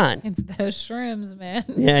similar to mine. It's those shrooms, man.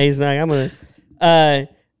 Yeah, he's like, I'm going to...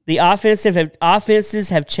 The offenses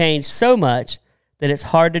have changed so much that it's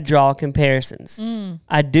hard to draw comparisons.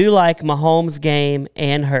 I do like Mahomes' game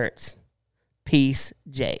and Hurts. Peace,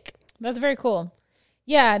 Jake. That's very cool.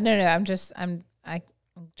 Yeah, no, I'm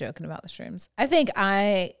joking about the shrooms. I think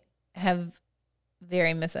I have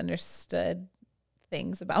very misunderstood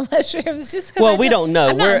things about mushrooms. Just because we don't know.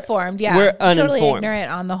 I'm not informed. Yeah, we're I'm totally uninformed.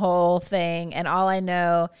 ignorant on the whole thing, and all I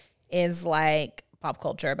know is like pop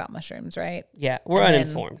culture about mushrooms, right? Yeah, we're and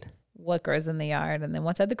uninformed. What grows in the yard, and then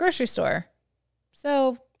what's at the grocery store.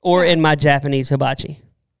 So, in my Japanese hibachi.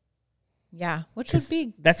 Yeah, which would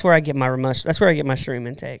be that's where I get my shroom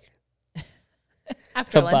intake.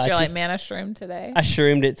 After lunch, you're like, man, I shroomed today. I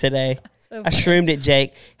shroomed it today. So I shroomed it,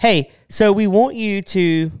 Jake. Hey, so we want you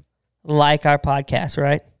to like our podcast,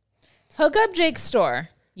 right? Hook up Jake's store.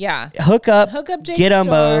 Yeah. Hook up Jake's get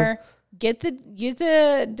store. use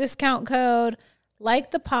the discount code,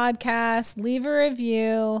 like the podcast, leave a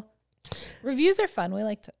review. Reviews are fun.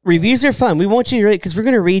 Reviews are fun. We want you to read because we're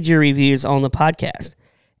going to read your reviews on the podcast.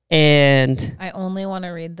 And I only want to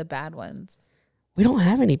read the bad ones. We don't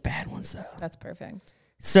have any bad ones, though. That's perfect.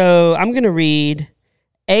 So I'm going to read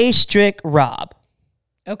A. Strick Rob.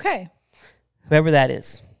 Okay. Whoever that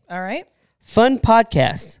is. All right. Fun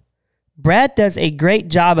podcast. Brad does a great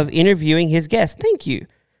job of interviewing his guests. Thank you.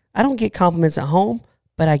 I don't get compliments at home,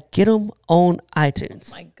 but I get them on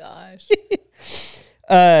iTunes. Oh my gosh.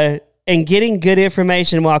 And getting good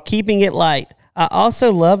information while keeping it light. I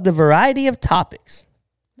also love the variety of topics.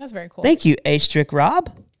 That's very cool. Thank you, A. Strick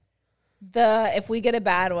Rob. If we get a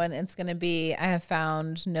bad one, it's going to be, I have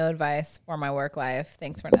found no advice for my work life.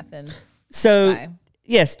 Thanks for nothing. So, Bye.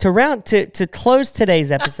 yes, to close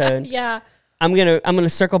today's episode. Yeah. I'm gonna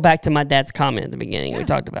circle back to my dad's comment at the beginning we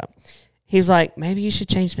talked about. He was like, maybe you should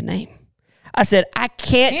change the name. I said, I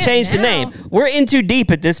can't change the name. We're in too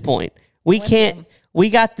deep at this point. We can't.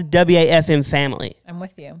 We got the WAFM family. I'm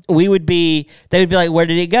with you. They would be like, where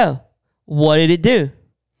did it go? What did it do?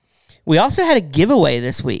 We also had a giveaway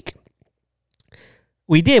this week.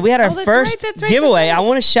 We did. We had our first giveaway. I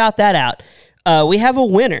want to shout that out. We have a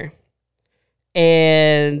winner.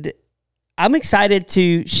 And I'm excited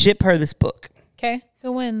to ship her this book. Okay.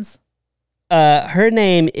 Who wins? Her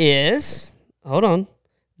name is, hold on,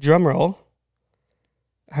 drum roll.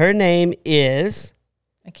 Her name is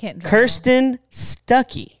I can't drum Kirsten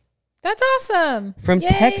Stuckey. That's awesome. From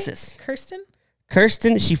Texas.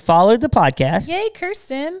 Kirsten, she followed the podcast. Yay,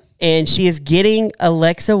 Kirsten. And she is getting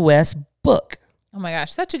Alexa West's book. Oh my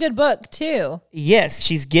gosh, such a good book too. Yes,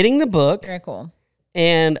 she's getting the book. Very cool.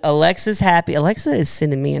 And Alexa's happy. Alexa is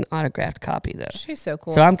sending me an autographed copy, though. She's so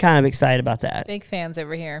cool. So I'm kind of excited about that. Big fans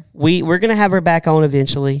over here. We're going to have her back on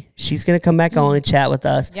eventually. She's going to come back on and chat with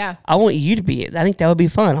us. Yeah. I want you to be it. I think that would be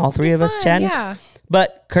fun. All three of us chatting. Yeah.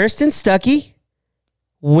 But Kirsten Stuckey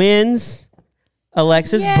wins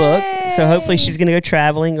Alexa's book. So hopefully she's going to go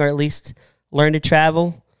traveling or at least learn to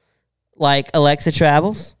travel like Alexa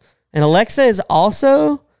travels. And Alexa is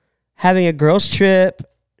also having a girls' trip.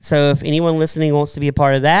 So if anyone listening wants to be a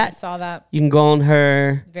part of that, I saw that. You can go on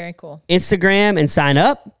her Very cool Instagram and sign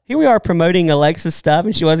up. Here we are promoting Alexa's stuff,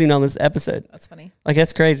 and she wasn't even on this episode. That's funny. Like,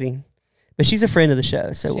 that's crazy. But she's a friend of the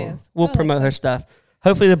show, so we'll promote her stuff.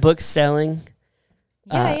 Hopefully the book's selling.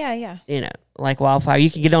 Yeah. You know, like wildfire. You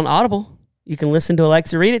can get it on Audible. You can listen to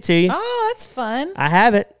Alexa read it to you. Oh, that's fun. I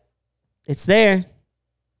have it. It's there.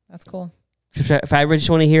 That's cool. If I ever just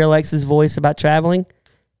want to hear Alexa's voice about traveling,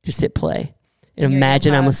 just hit play. And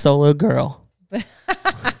imagine I'm a solo girl.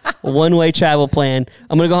 One-way travel plan.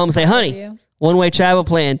 I'm going to go home and say, honey, one-way travel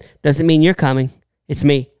plan doesn't mean you're coming. It's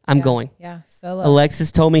me. I'm going. Yeah, solo.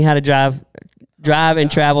 Alexis told me how to drive and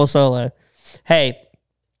travel solo. Hey,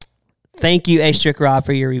 thank you, A. Strick Rob,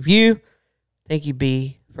 for your review. Thank you,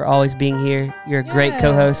 B, for always being here. You're a great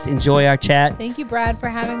co-host. Enjoy our chat. Thank you, Brad, for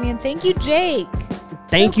having me. And thank you, Jake.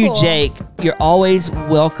 Thank you, Jake. You're always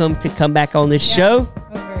welcome to come back on this show.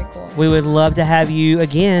 That's very cool. We would love to have you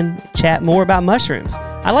again chat more about mushrooms.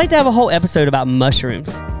 I'd like to have a whole episode about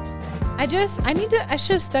mushrooms. I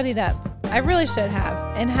should have studied up. I really should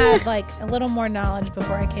have and had like a little more knowledge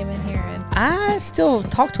before I came in here. And I still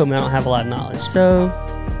talk to him and I don't have a lot of knowledge. So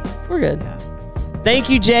we're good. Yeah. Thank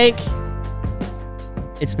you, Jake.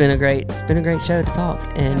 It's been a great show to talk.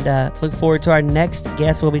 And look forward to our next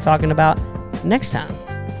guest we'll be talking about next time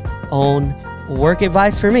on Work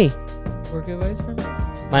Advice for Me. Work advice for me.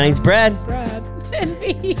 My name's Brad. And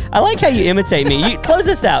B. I like how you imitate me. You close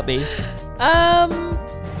this out, B.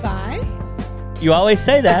 Bye. You always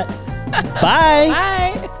say that. Bye.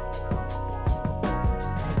 Bye.